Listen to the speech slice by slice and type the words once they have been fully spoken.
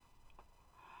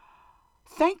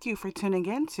Thank you for tuning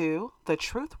in to The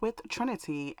Truth with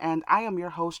Trinity, and I am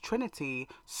your host, Trinity.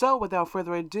 So, without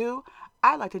further ado,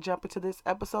 I'd like to jump into this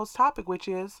episode's topic, which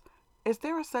is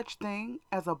there a such thing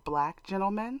as a black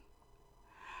gentleman?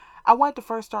 I wanted to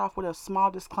first start off with a small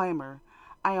disclaimer.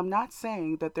 I am not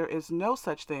saying that there is no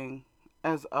such thing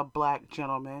as a black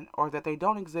gentleman or that they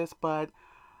don't exist, but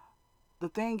the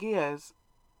thing is,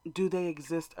 do they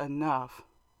exist enough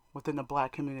within the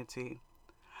black community?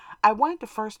 I wanted to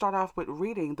first start off with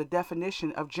reading the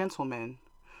definition of gentleman,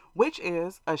 which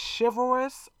is a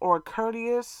chivalrous or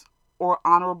courteous or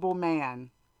honorable man,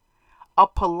 a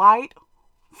polite,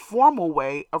 formal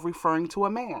way of referring to a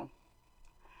man.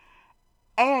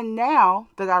 And now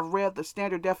that I've read the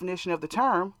standard definition of the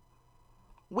term,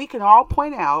 we can all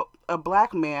point out a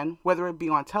black man, whether it be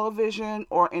on television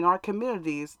or in our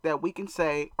communities, that we can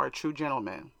say are true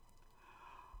gentlemen.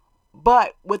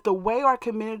 But with the way our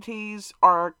communities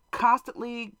are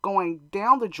constantly going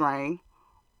down the drain,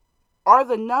 are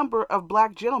the number of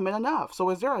black gentlemen enough? So,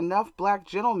 is there enough black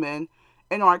gentlemen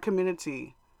in our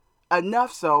community?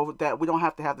 Enough so that we don't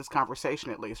have to have this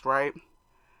conversation, at least, right?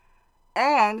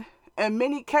 And in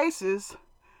many cases,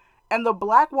 in the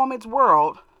black woman's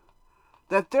world,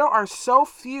 that there are so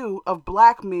few of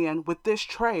black men with this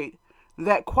trait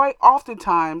that quite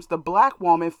oftentimes the black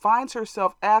woman finds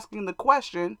herself asking the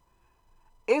question,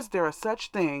 is there a such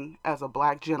thing as a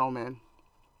black gentleman?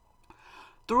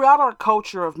 Throughout our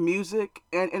culture of music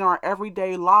and in our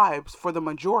everyday lives, for the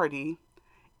majority,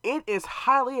 it is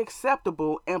highly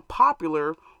acceptable and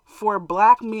popular for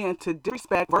black men to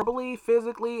disrespect, verbally,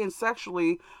 physically, and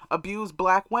sexually abuse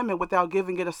black women without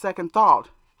giving it a second thought.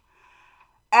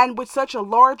 And with such a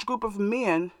large group of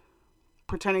men,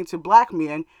 pertaining to black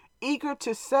men, eager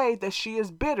to say that she is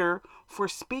bitter for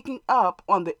speaking up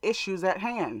on the issues at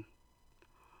hand.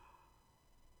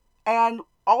 And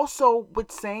also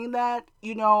with saying that,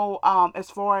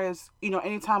 as far as,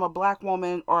 anytime a black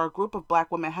woman or a group of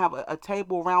black women have a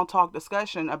table round talk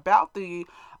discussion about the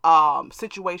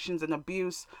situations and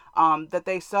abuse that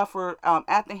they suffer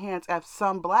at the hands of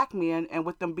some black men, and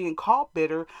with them being called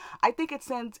bitter, I think it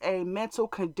sends a mental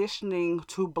conditioning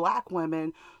to black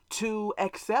women to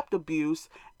accept abuse.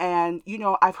 And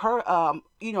I've heard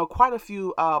quite a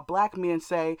few black men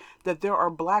say that there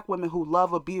are black women who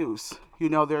love abuse.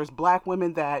 There's black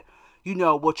women that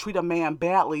will treat a man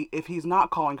badly if he's not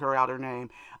calling her out her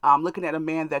name, looking at a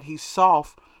man that he's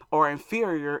soft or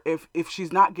inferior if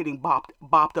she's not getting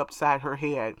bopped upside her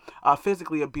head,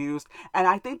 physically abused. And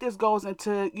I think this goes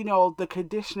into the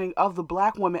conditioning of the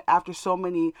black woman after so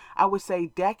many, I would say,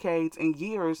 decades and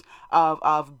years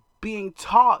of being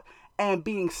taught and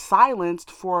being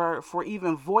silenced for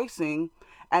even voicing,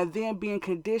 and then being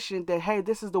conditioned that, hey,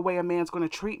 this is the way a man's going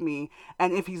to treat me,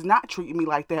 and if he's not treating me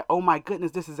like that, oh my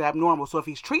goodness, this is abnormal. So if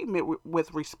he's treating me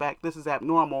with respect, this is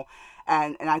abnormal.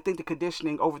 And I think the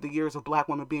conditioning over the years of black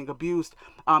women being abused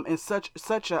in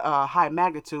such a high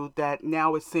magnitude that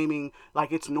now it's seeming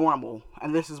like it's normal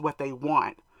and this is what they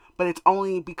want. But it's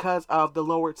only because of the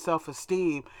lowered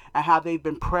self-esteem and how they've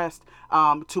been pressed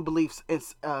to beliefs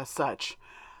as such.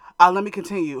 Let me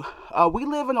continue. We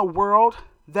live in a world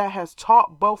that has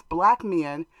taught both black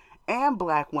men and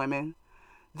black women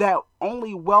that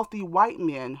only wealthy white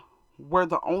men were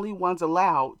the only ones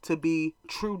allowed to be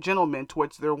true gentlemen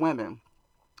towards their women.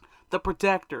 The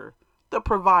protector, the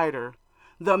provider,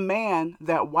 the man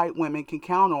that white women can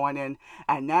count on. And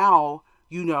now,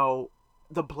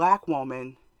 the black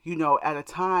woman, at a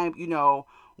time,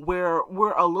 where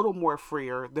we're a little more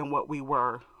freer than what we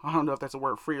were. I don't know if that's a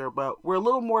word, freer, but we're a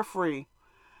little more free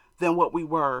than what we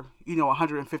were,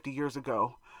 150 years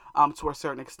ago, to a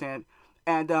certain extent.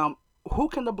 And who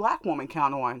can the black woman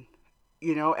count on,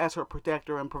 as her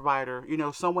protector and provider?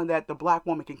 Someone that the black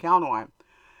woman can count on.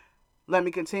 Let me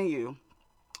continue.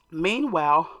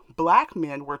 Meanwhile, black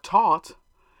men were taught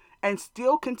and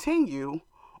still continue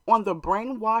on the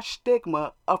brainwashed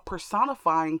stigma of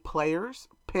personifying players,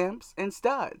 pimps, and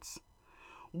studs,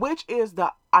 which is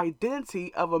the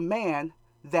identity of a man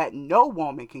that no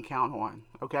woman can count on.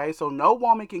 Okay, so no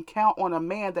woman can count on a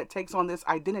man that takes on this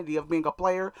identity of being a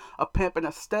player, a pimp, and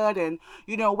a stud. And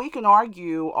we can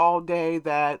argue all day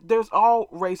that there's all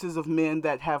races of men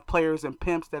that have players and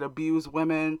pimps that abuse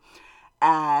women,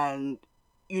 and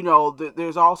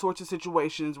there's all sorts of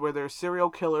situations where there's serial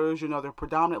killers. They're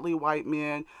predominantly white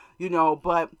men.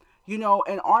 But in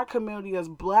our community as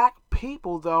black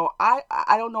people, though, I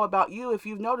don't know about you if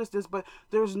you've noticed this, but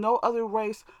there's no other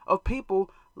race of people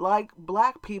like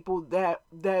black people that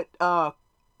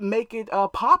make it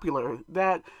popular,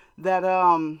 that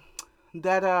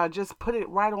just put it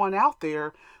right on out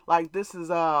there, like this is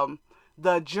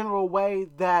the general way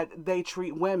that they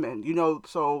treat women.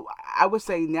 So I would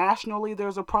say nationally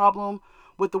there's a problem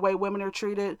with the way women are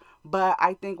treated, but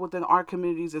I think within our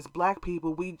communities as black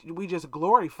people, we just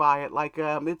glorify it like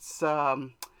it's all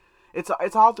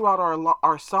throughout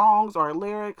our songs, our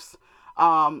lyrics,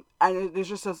 and there's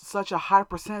just such a high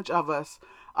percentage of us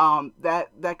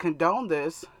that condone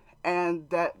this and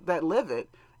that live it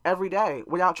every day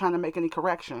without trying to make any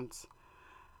corrections.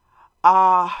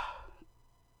 Uh,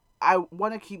 I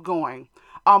want to keep going.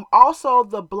 Also,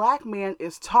 the black man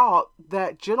is taught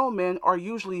that gentlemen are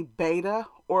usually beta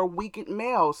or weakened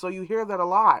males, so you hear that a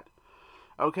lot.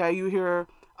 Okay, you hear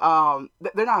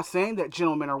they're not saying that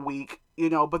gentlemen are weak,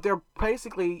 but they're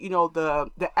basically,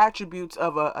 the attributes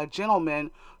of a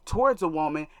gentleman towards a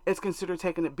woman is considered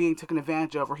being taken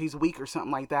advantage of, or he's weak or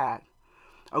something like that.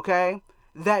 Okay,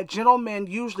 that gentlemen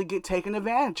usually get taken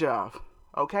advantage of.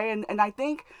 Okay, and I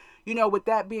think, with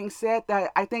that being said,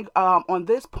 that I think on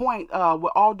this point,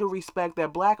 with all due respect,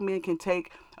 that black men can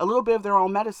take a little bit of their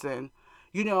own medicine.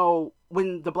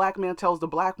 When the black man tells the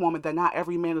black woman that not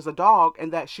every man is a dog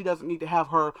and that she doesn't need to have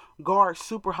her guard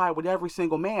super high with every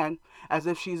single man as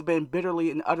if she's been bitterly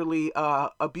and utterly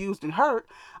abused and hurt,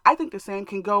 I think the same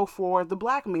can go for the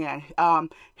black man.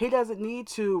 He doesn't need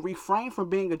to refrain from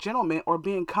being a gentleman or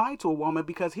being kind to a woman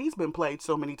because he's been played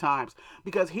so many times,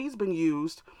 because he's been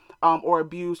used or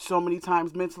abused so many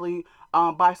times mentally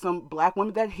by some black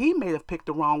women that he may have picked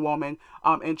the wrong woman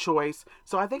in choice.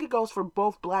 So I think it goes for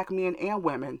both black men and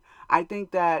women. I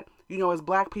think that, as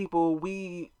black people,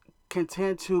 we can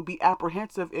tend to be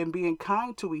apprehensive in being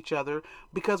kind to each other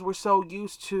because we're so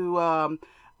used to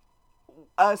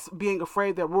us being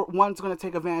afraid that one's going to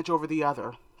take advantage over the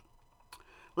other.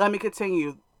 Let me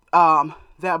continue. That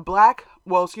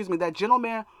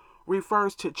gentleman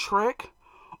refers to trick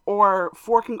or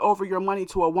forking over your money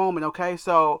to a woman. Okay,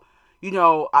 so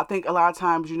I think a lot of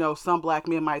times, some black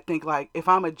men might think like, if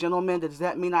I'm a gentleman, does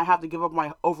that mean I have to give up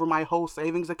my whole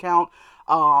savings account,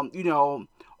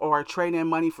 or trade in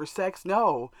money for sex?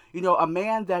 No, a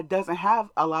man that doesn't have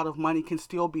a lot of money can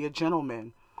still be a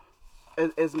gentleman.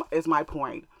 Is my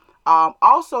point.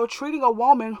 Also, treating a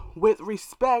woman with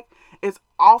respect is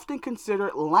often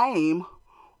considered lame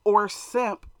or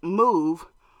simp move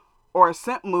or a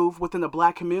simp move within the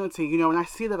black community, and I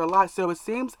see that a lot. So it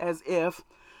seems as if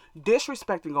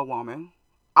disrespecting a woman,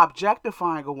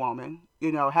 objectifying a woman,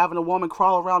 having a woman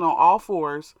crawl around on all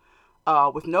fours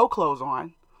with no clothes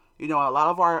on. A lot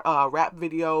of our rap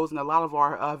videos and a lot of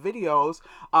our videos,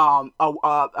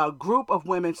 a group of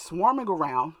women swarming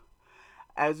around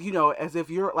as if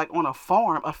you're like on a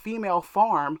farm, a female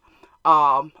farm,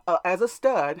 as a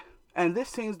stud. And this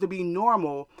seems to be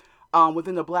normal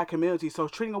within the black community. So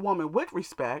treating a woman with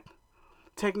respect,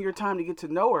 taking your time to get to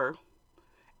know her,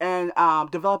 and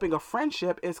developing a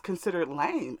friendship is considered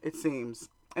lame, it seems,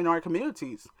 in our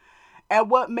communities. And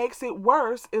what makes it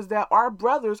worse is that our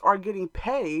brothers are getting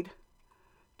paid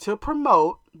to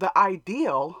promote the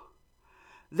ideal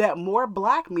that more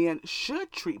black men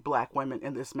should treat black women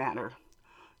in this manner,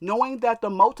 knowing that the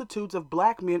multitudes of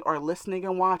black men are listening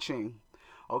and watching.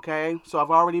 Okay, so I've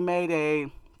already made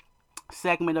a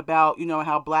segment about,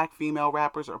 how black female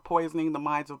rappers are poisoning the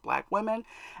minds of black women.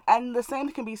 And the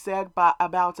same can be said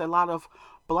about a lot of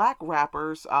black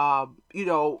rappers,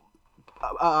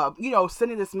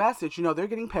 sending this message. They're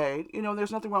getting paid.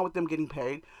 There's nothing wrong with them getting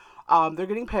paid. They're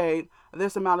getting paid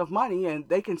this amount of money, and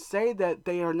they can say that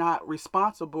they are not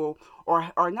responsible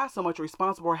or are not so much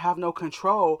responsible or have no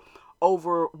control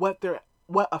over what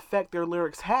effect their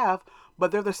lyrics have, but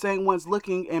they're the same ones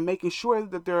looking and making sure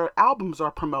that their albums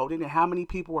are promoted and how many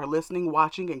people are listening,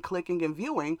 watching, and clicking and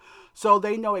viewing, so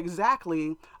they know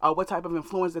exactly what type of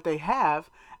influence that they have.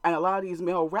 And a lot of these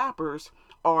male rappers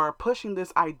are pushing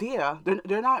this idea.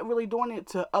 They're not really doing it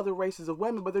to other races of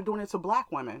women, but they're doing it to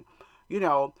black women.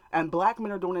 And black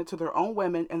men are doing it to their own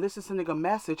women, and this is sending a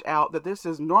message out that this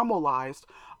is normalized,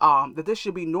 that this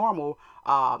should be normal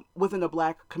within the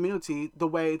black community, the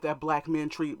way that black men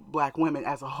treat black women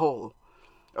as a whole.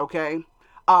 Okay,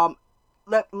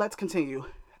 let's continue.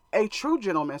 A true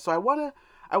gentleman. So I wanna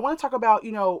talk about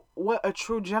what a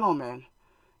true gentleman,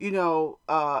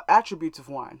 attributes of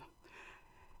one.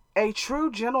 A true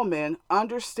gentleman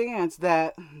understands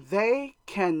that they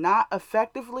cannot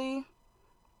effectively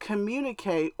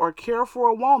communicate or care for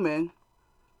a woman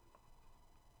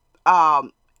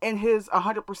in his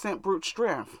 100% brute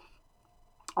strength.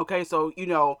 Okay, so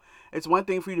it's one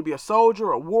thing for you to be a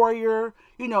soldier, a warrior,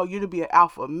 you to be an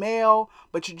alpha male,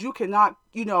 but you cannot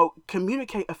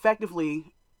communicate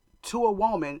effectively to a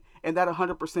woman in that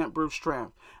 100% brute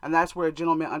strength. And that's where a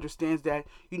gentleman understands that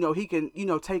he can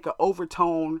take an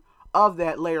overtone of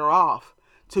that layer off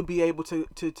to be able to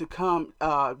come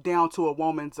down to a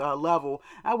woman's level.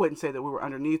 I wouldn't say that we were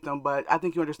underneath them, but I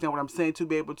think you understand what I'm saying, to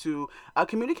be able to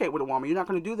communicate with a woman. You're not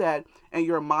going to do that in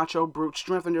your macho brute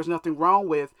strength, and there's nothing wrong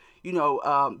with,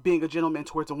 being a gentleman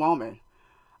towards a woman.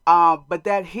 But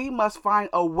that he must find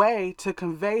a way to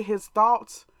convey his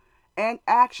thoughts and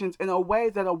actions in a way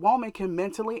that a woman can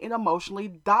mentally and emotionally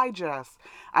digest.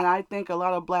 And I think a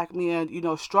lot of black men,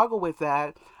 struggle with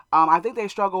that. I think they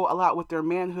struggle a lot with their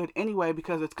manhood anyway,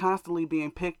 because it's constantly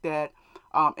being picked at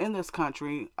in this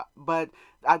country. But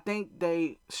I think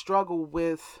they struggle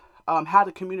with how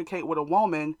to communicate with a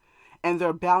woman, and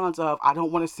their balance of, I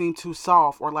don't want to seem too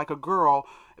soft or like a girl,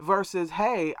 versus,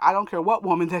 hey, I don't care what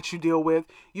woman that you deal with,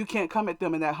 you can't come at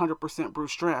them in that 100%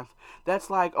 brute strength. That's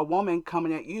like a woman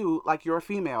coming at you like you're a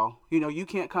female. You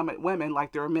can't come at women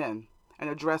like they're men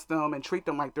and address them and treat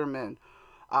them like they're men,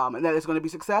 and that is going to be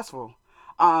successful.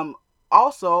 Um,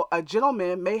 Also, a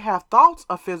gentleman may have thoughts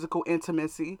of physical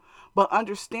intimacy, but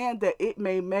understand that it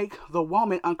may make the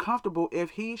woman uncomfortable if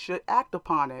he should act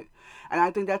upon it. And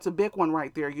I think that's a big one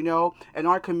right there. In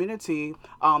our community,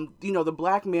 the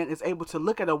black man is able to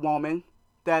look at a woman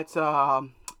that's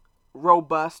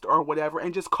robust or whatever,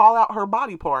 and just call out her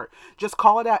body part. Just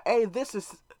call it out. Hey, this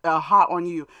is hot on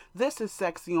you. This is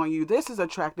sexy on you. This is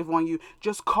attractive on you.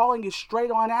 Just calling it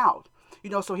straight on out.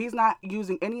 So he's not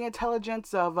using any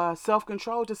intelligence of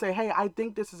self-control to say, hey, I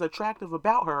think this is attractive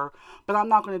about her, but I'm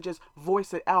not going to just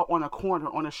voice it out on a corner,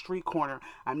 on a street corner.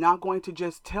 I'm not going to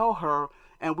just tell her,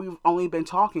 and we've only been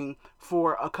talking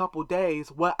for a couple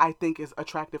days, what I think is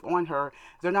attractive on her.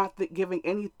 They're not giving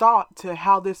any thought to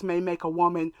how this may make a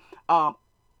woman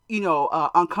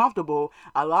uncomfortable.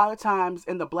 A lot of times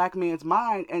in the black man's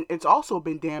mind, and it's also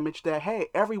been damaged, that, hey,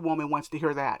 every woman wants to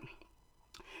hear that.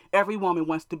 Every woman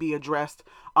wants to be addressed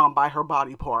by her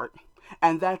body part.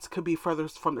 And that could be further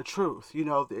from the truth. We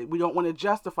don't want to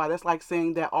justify. That's like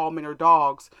saying that all men are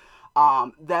dogs.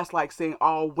 That's like saying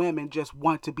all women just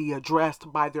want to be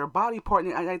addressed by their body part.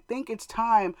 And I think it's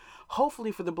time,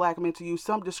 hopefully, for the black man to use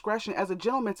some discretion as a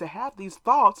gentleman to have these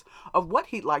thoughts of what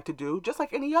he'd like to do, just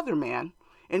like any other man,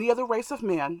 any other race of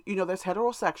man, that's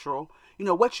heterosexual,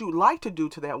 what you like to do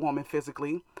to that woman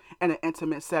physically in an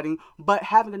intimate setting, but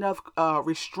having enough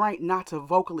restraint not to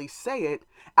vocally say it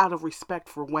out of respect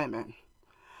for women.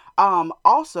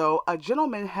 Also, a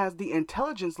gentleman has the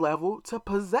intelligence level to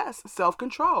possess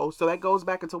self-control. So that goes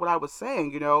back into what I was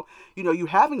saying, you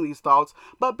having these thoughts,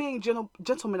 but being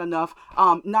gentleman enough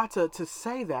not to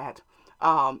say that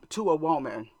to a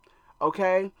woman.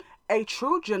 Okay? A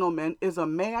true gentleman is a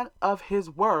man of his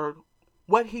word.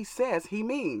 What he says, he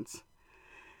means.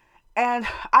 And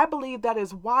I believe that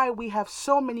is why we have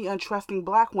so many untrusting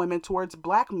black women towards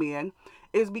black men,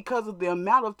 is because of the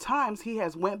amount of times he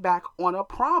has went back on a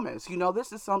promise.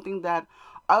 This is something that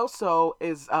also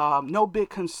is no big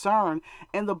concern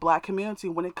in the black community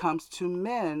when it comes to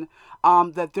men,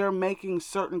 that they're making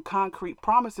certain concrete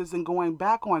promises and going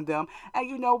back on them.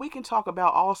 And, we can talk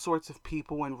about all sorts of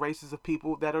people and races of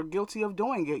people that are guilty of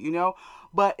doing it,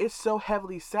 but it's so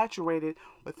heavily saturated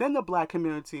within the black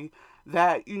community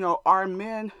that, our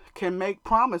men can make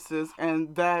promises,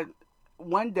 and that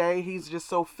one day he's just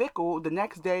so fickle, the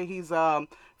next day he's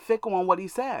fickle on what he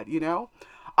said.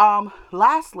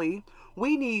 Lastly,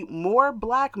 we need more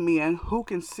black men who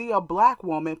can see a black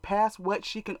woman past what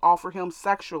she can offer him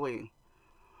sexually.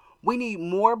 We need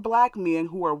more black men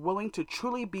who are willing to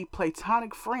truly be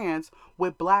platonic friends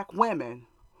with black women,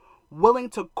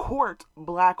 willing to court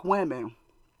black women.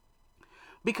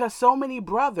 Because so many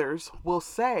brothers will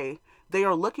say they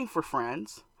are looking for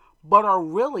friends, but are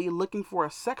really looking for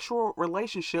a sexual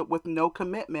relationship with no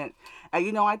commitment.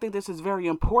 And, I think this is very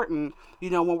important,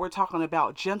 when we're talking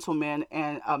about gentlemen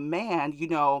and a man,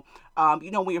 when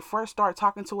you first start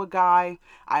talking to a guy,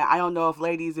 I don't know if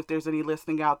ladies, if there's any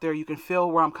listening out there, you can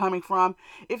feel where I'm coming from.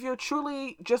 If you're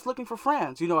truly just looking for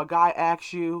friends, a guy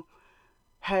asks you,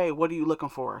 hey, what are you looking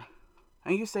for?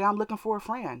 And you say, I'm looking for a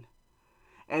friend.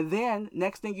 And then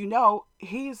next thing you know,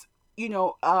 he's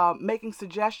making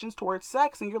suggestions towards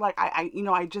sex, and you're like,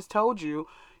 I just told you,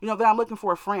 that I'm looking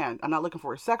for a friend. I'm not looking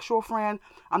for a sexual friend.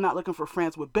 I'm not looking for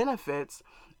friends with benefits.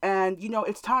 And,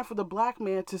 it's time for the black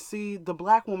man to see the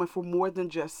black woman for more than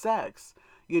just sex.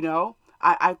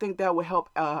 I think that would help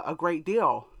a great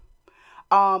deal.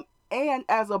 And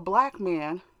as a black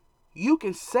man, you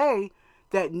can say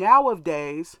that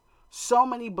nowadays, so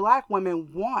many black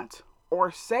women want or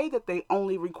say that they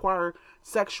only require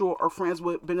sexual or friends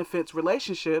with benefits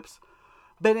relationships.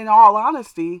 But in all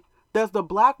honesty, Does the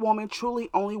black woman truly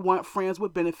only want friends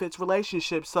with benefits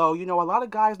relationships? So, a lot of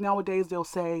guys nowadays, they'll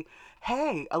say,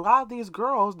 hey, a lot of these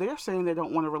girls, they're saying they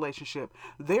don't want a relationship.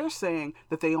 They're saying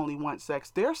that they only want sex.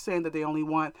 They're saying that they only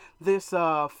want this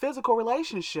physical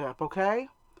relationship, okay?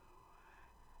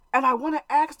 And I want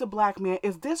to ask the black man,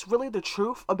 is this really the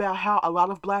truth about how a lot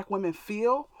of black women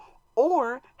feel?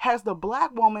 Or has the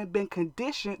black woman been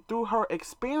conditioned through her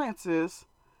experiences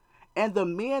and the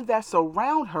men that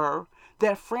surround her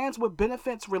that friends with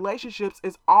benefits relationships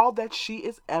is all that she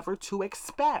is ever to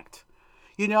expect?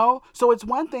 So it's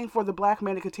one thing for the black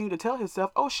man to continue to tell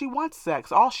himself, oh, she wants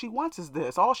sex, all she wants is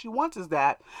this, all she wants is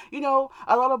that. A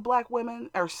lot of black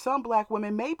women, or some black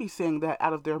women, may be saying that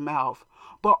out of their mouth,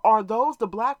 but are those the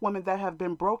black women that have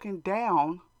been broken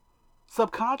down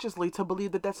subconsciously to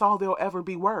believe that that's all they'll ever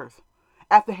be worth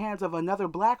at the hands of another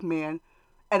black man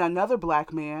and another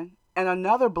black man and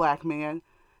another black man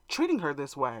treating her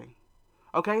this way?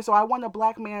 Okay, so I want the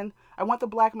black man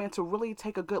to really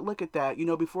take a good look at that,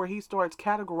 before he starts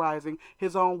categorizing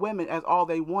his own women as all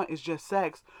they want is just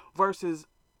sex, versus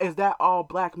is that all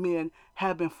black men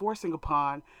have been forcing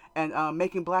upon and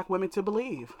making black women to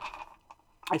believe,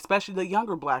 especially the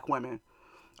younger black women.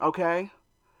 Okay,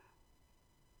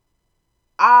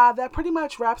 that pretty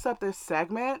much wraps up this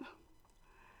segment.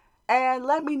 And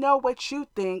let me know what you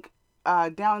think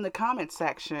down in the comment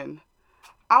section.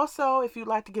 Also, if you'd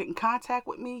like to get in contact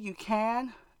with me, you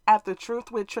can at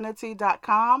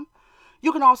thetruthwithtrinity.com.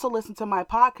 You can also listen to my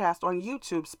podcast on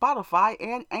YouTube, Spotify,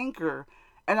 and Anchor.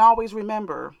 And always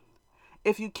remember,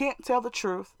 if you can't tell the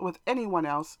truth with anyone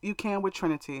else, you can with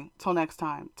Trinity. Till next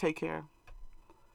time, take care.